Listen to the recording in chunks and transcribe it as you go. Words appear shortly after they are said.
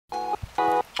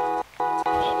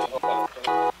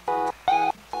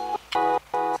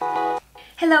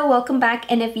Hello, welcome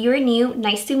back, and if you're new,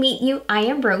 nice to meet you. I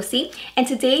am Rosy, and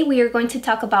today we are going to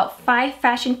talk about 5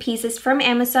 fashion pieces from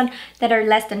Amazon that are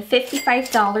less than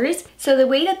 $55. So the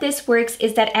way that this works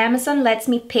is that Amazon lets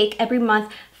me pick every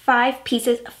month 5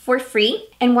 pieces for free,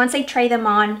 and once I try them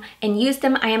on and use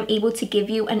them, I am able to give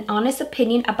you an honest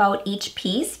opinion about each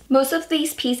piece. Most of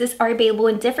these pieces are available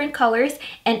in different colors,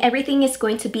 and everything is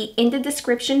going to be in the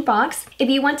description box. If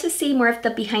you want to see more of the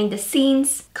behind the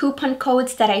scenes, coupon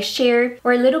codes that I share,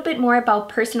 or a little bit more about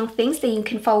personal things, then you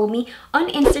can follow me on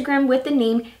Instagram with the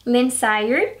name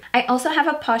LynSire. I also have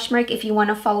a Poshmark if you want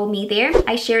to follow me there.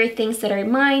 I share things that are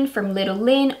mine from Little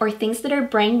Lynn or things that are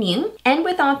brand new. And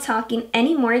without talking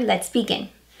anymore, let's begin.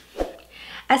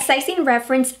 As sizing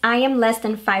reference, I am less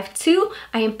than 5'2",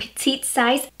 I am petite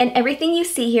size, and everything you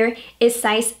see here is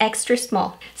size extra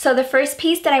small. So the first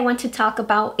piece that I want to talk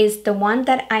about is the one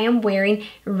that I am wearing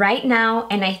right now,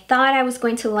 and I thought I was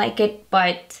going to like it,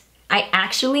 but I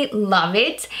actually love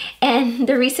it. And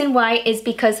the reason why is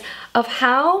because of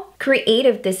how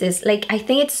creative this is. Like, I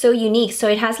think it's so unique. So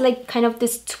it has like kind of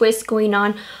this twist going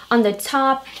on the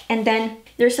top, and then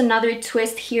there's another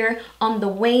twist here on the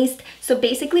waist. So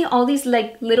basically all these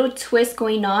like little twists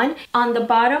going on. On the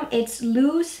bottom, it's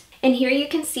loose. And here you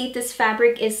can see this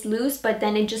fabric is loose, but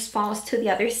then it just falls to the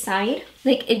other side.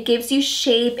 Like, it gives you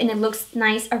shape and it looks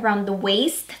nice around the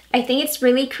waist. I think it's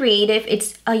really creative.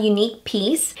 It's a unique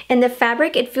piece. And the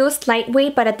fabric, it feels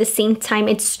lightweight, but at the same time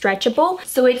it's stretchable.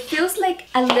 So it feels like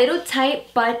a little tight,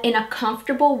 but in a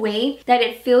comfortable way that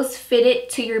it feels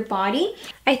fitted to your body.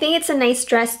 I think it's a nice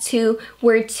dress to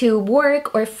wear to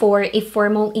work or for a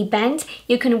formal event.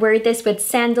 You can wear this with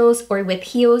sandals or with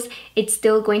heels. It's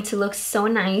still going to look so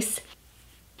nice.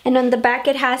 And on the back,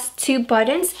 it has 2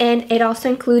 buttons, and it also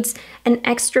includes an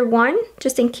extra one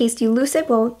just in case you lose it.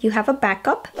 Well, you have a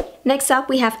backup. Next up,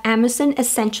 we have Amazon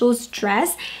Essentials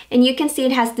dress, and you can see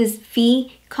it has this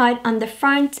V cut on the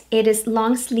front. It is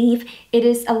long sleeve. It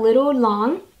is a little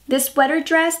long. This sweater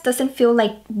dress doesn't feel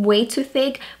like way too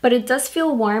thick, but it does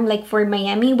feel warm. Like for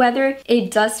Miami weather, it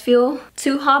does feel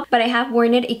too hot, but I have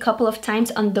worn it a couple of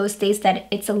times on those days that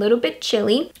it's a little bit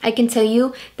chilly. I can tell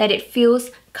you that it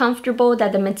feels comfortable,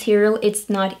 that the material, it's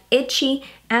not itchy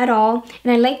at all.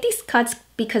 And I like these cuts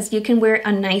because you can wear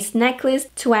a nice necklace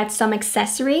to add some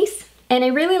accessories. And I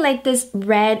really like this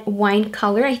red wine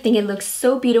color. I think it looks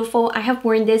so beautiful. I have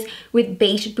worn this with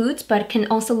beige boots, but it can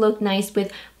also look nice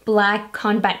with black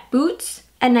combat boots.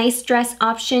 A nice dress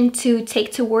option to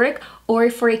take to work or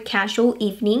for a casual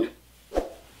evening.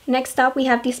 Next up, we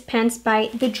have these pants by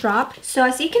The Drop. So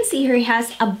as you can see here, it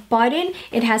has a button,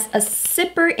 it has a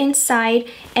zipper inside,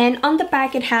 and on the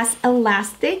back it has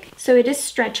elastic, so it is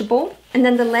stretchable. And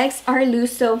then the legs are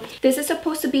loose, so this is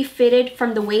supposed to be fitted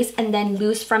from the waist and then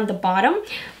loose from the bottom.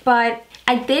 But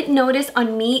I did notice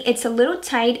on me it's a little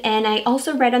tight, and I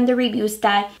also read on the reviews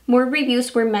that more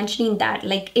reviews were mentioning that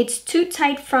like it's too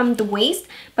tight from the waist,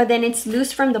 but then it's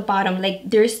loose from the bottom. Like,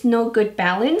 there's no good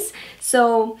balance.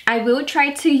 So I will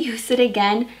try to use it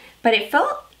again, but it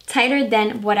felt tighter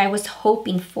than what I was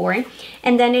hoping for.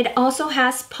 And then it also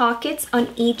has pockets on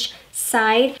each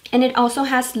side, and it also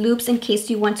has loops in case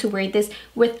you want to wear this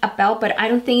with a belt, but I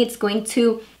don't think it's going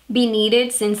to be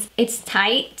needed since it's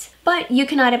tight. But you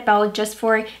can add a belt just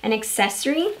for an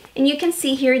accessory. And you can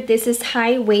see here, this is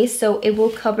high waist, so it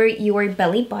will cover your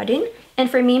belly button.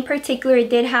 And for me in particular, I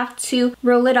did have to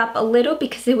roll it up a little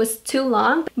because it was too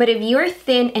long. But if you're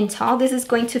thin and tall, this is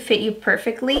going to fit you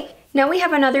perfectly. Now we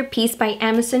have another piece by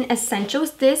Amazon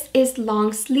Essentials. This is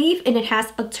long sleeve, and it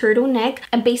has a turtleneck,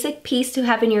 a basic piece to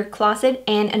have in your closet,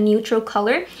 and a neutral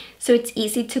color. So it's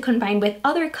easy to combine with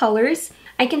other colors.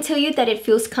 I can tell you that it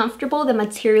feels comfortable. The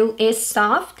material is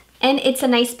soft. And it's a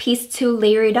nice piece to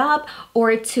layer it up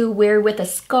or to wear with a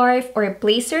scarf or a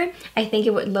blazer. I think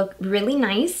it would look really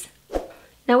nice.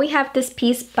 Now we have this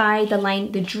piece by the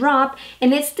line The Drop,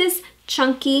 and it's this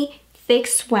chunky, thick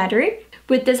sweater.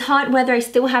 With this hot weather, I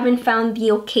still haven't found the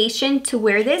occasion to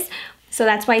wear this, so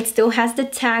that's why it still has the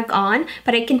tag on.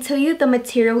 But I can tell you the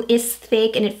material is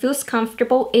thick and it feels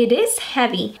comfortable. It is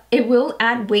heavy. It will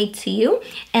add weight to you.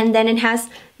 And then it has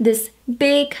this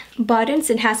big buttons.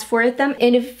 It has 4 of them,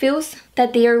 and it feels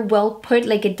that they are well put.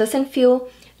 Like, it doesn't feel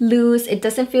loose. It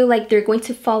doesn't feel like they're going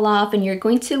to fall off and you're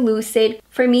going to lose it.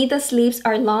 For me, the sleeves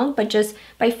are long, but just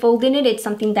by folding it, it's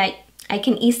something that I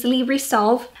can easily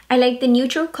resolve. I like the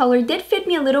neutral color. It did fit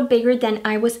me a little bigger than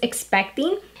I was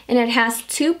expecting. And it has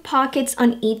 2 pockets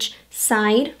on each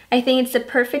side. I think it's the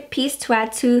perfect piece to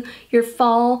add to your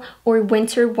fall or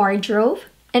winter wardrobe.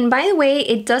 And by the way,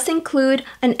 it does include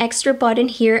an extra button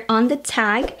here on the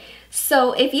tag.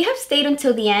 So if you have stayed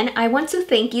until the end, I want to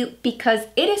thank you because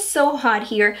it is so hot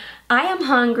here. I am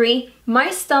hungry,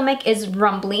 my stomach is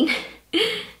rumbling.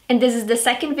 And this is the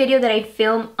second video that I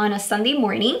filmed on a Sunday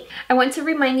morning. I want to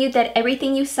remind you that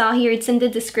everything you saw here, it's in the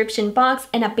description box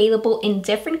and available in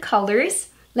different colors.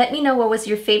 Let me know what was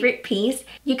your favorite piece.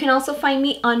 You can also find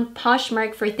me on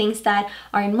Poshmark for things that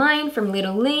are mine from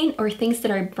Little Lynn or things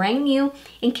that are brand new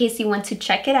in case you want to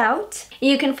check it out.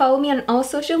 You can follow me on all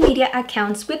social media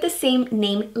accounts with the same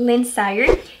name,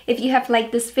 LynSire. If you have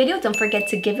liked this video, don't forget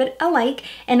to give it a like,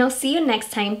 and I'll see you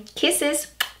next time. Kisses.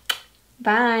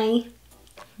 Bye.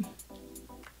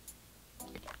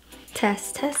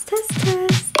 Test, test, test,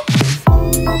 test.